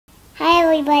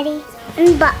everybody.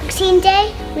 On Boxing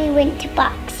Day, we went to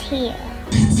Box Hill.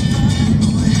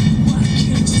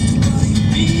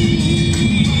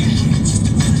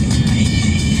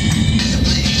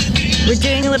 We're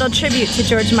doing a little tribute to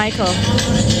George Michael.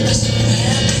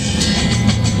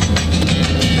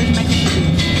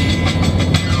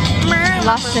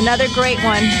 Lost another great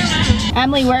one.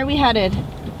 Emily, where are we headed?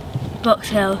 Box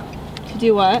Hill. To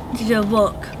do what? To do a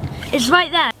walk. It's right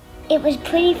there. It was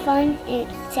pretty fun,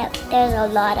 except there's a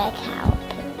lot of cow.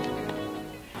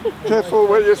 Careful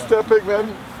where you're stepping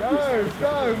then.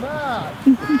 Go, Matt!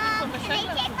 Can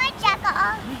I take my jacket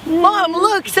off? Mom,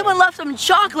 look! Someone left some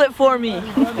chocolate for me.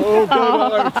 Oh,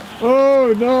 God.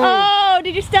 Oh, no. Oh,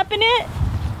 did you step in it?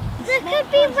 There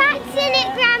could be rats in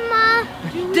it, Grandma.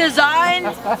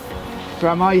 Design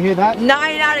Grandma, you hear that?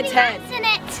 9 out of 10. Rats in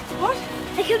it. What?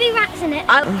 There could be rats in it.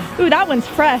 Ooh, that one's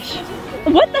fresh.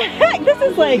 What the heck? This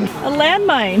is like a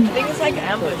landmine. I think it's like an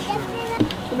ambush.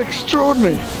 An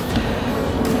extraordinary.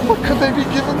 What could they be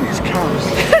giving these cows?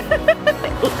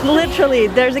 Literally,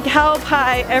 there's a cow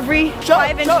pie every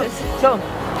 5 inches. So,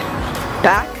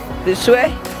 back, this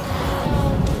way.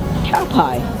 Cow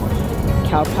pie.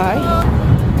 Cow pie.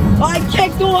 Oh, I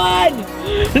kicked one!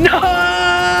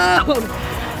 No!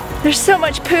 There's so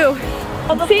much poo.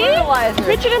 See?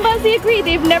 Richard and Leslie agree.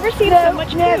 They've never seen so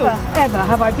much Never, poo. ever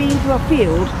have I been to a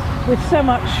field with so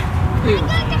much poo.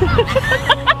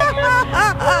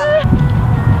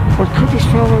 What could this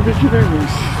farmer be giving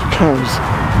these cows?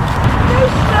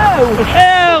 Ew,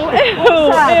 ew,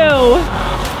 ew.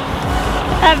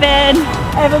 Evan,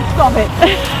 Stop it.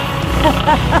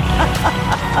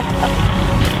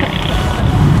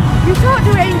 You can't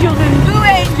do angels and do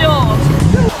angels!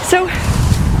 So,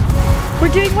 we're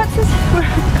doing, what's this? We're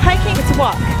hiking, it's a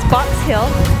walk. It's Box Hill.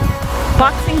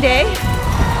 Boxing Day.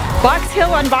 Box Hill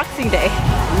on Boxing Day.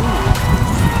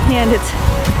 And it's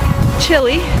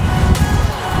chilly.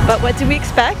 But what did we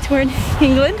expect? We're in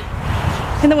England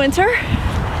in the winter.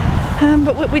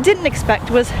 But what we didn't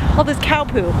expect was all this cow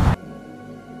poo.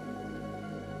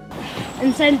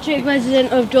 Eccentric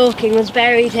resident of Dorking was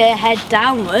buried here head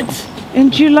downwards.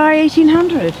 In July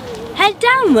 1800. Head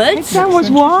downwards? That was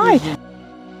why.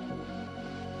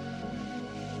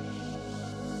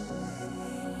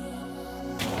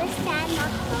 The stand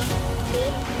up.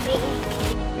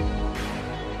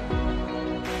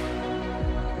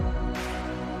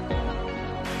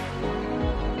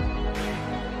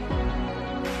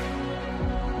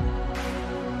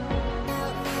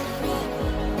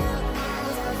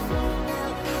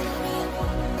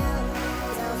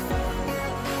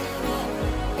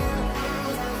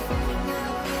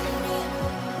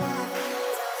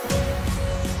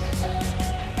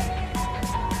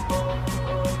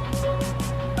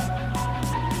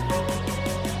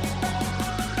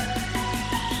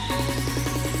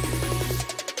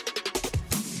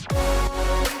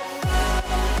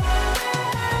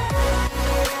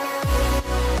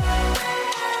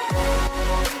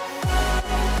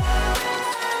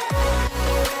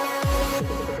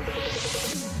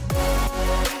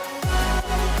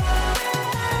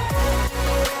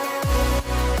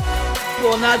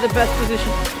 Well, not the best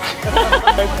position. Come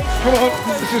on,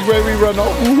 this is where we run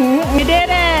off. We did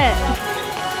it!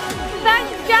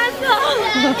 Thanks, Jackal!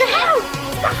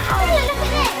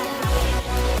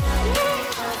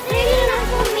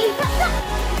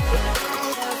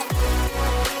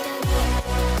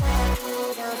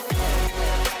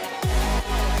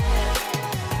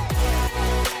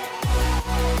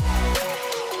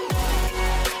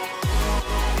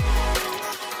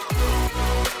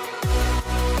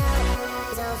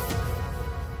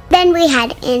 Then we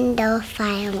had indoor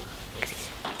fireworks.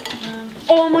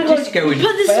 Oh my god, Disco put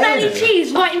the smelly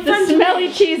cheese right in front The of me.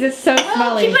 smelly cheese is so She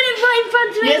smelly. put it right in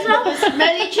front of me as well. The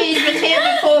smelly cheese was here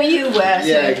before you were.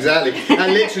 Yeah, exactly.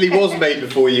 And literally was made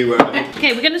before you were.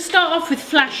 Okay, we're going to start off with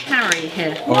Flash Harry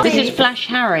here. This is Flash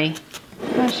Harry.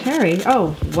 Flash Harry.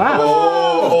 Oh, wow.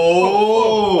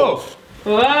 Oh!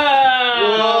 Whoa!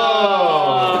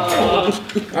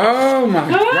 Oh my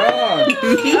God!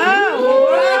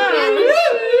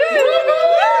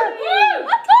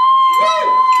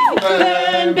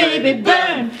 Burn, baby,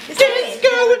 burn.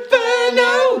 Disco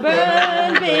Inferno.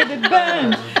 Burn, baby,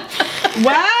 burn.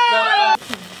 Wow.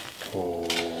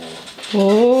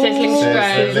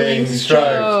 Sizzling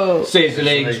stroke.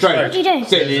 Sizzling stroke. What do you do?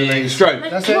 Sizzling stroke.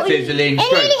 That's Sizzling It nearly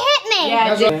stroke. hit me.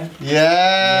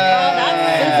 Yeah.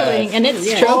 That's sizzling and it's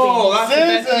stroking. Oh,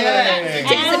 that's the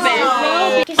best.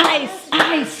 Ice,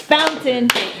 ice, fountain.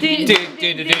 Ice,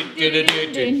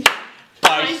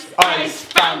 ice,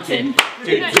 fountain.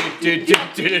 Can I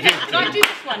do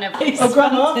this one?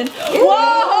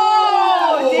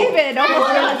 Whoa! David, oh my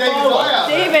God.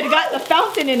 had got the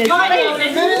fountain in his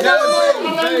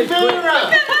face.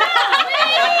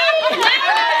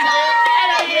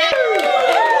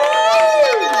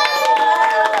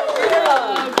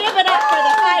 Give it up for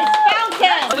the ice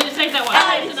fountain. I'm gonna say that one.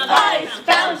 Ice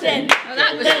fountain. Oh,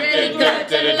 that was really good.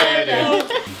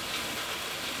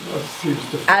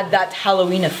 Add that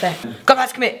Halloween effect. Come on,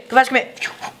 come here. Come here.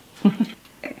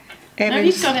 No,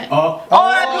 he's got it.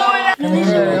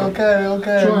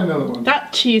 Okay. Try another one.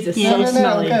 That cheese is so No,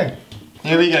 smelly. okay.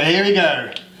 Here we go.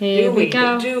 Here we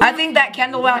go. I think that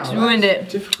candle wax ruined it.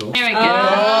 Difficult. There we go.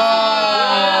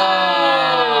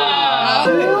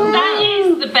 That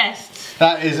is the best.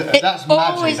 That's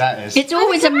magic, that is. It's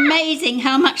always amazing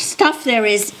how much stuff there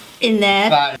is in there.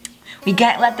 That We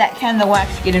can't let that candle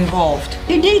wax get involved.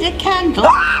 You need a candle.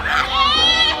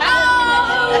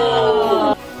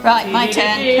 Right, my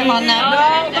turn. Come on now.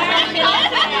 Get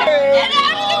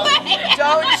out of the way.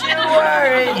 Don't you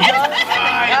worry.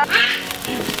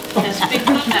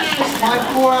 my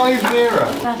poor aloe vera.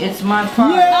 It's my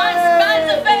part. Mine's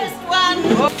the best one.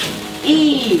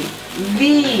 E,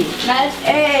 V, that's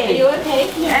A. Are you okay?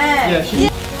 F. Yes.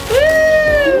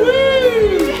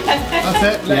 That's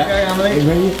it. Let go,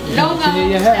 Emily. Long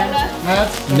arms, Stella.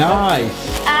 That's Nice.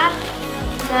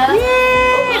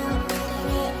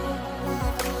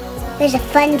 It was a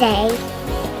fun day.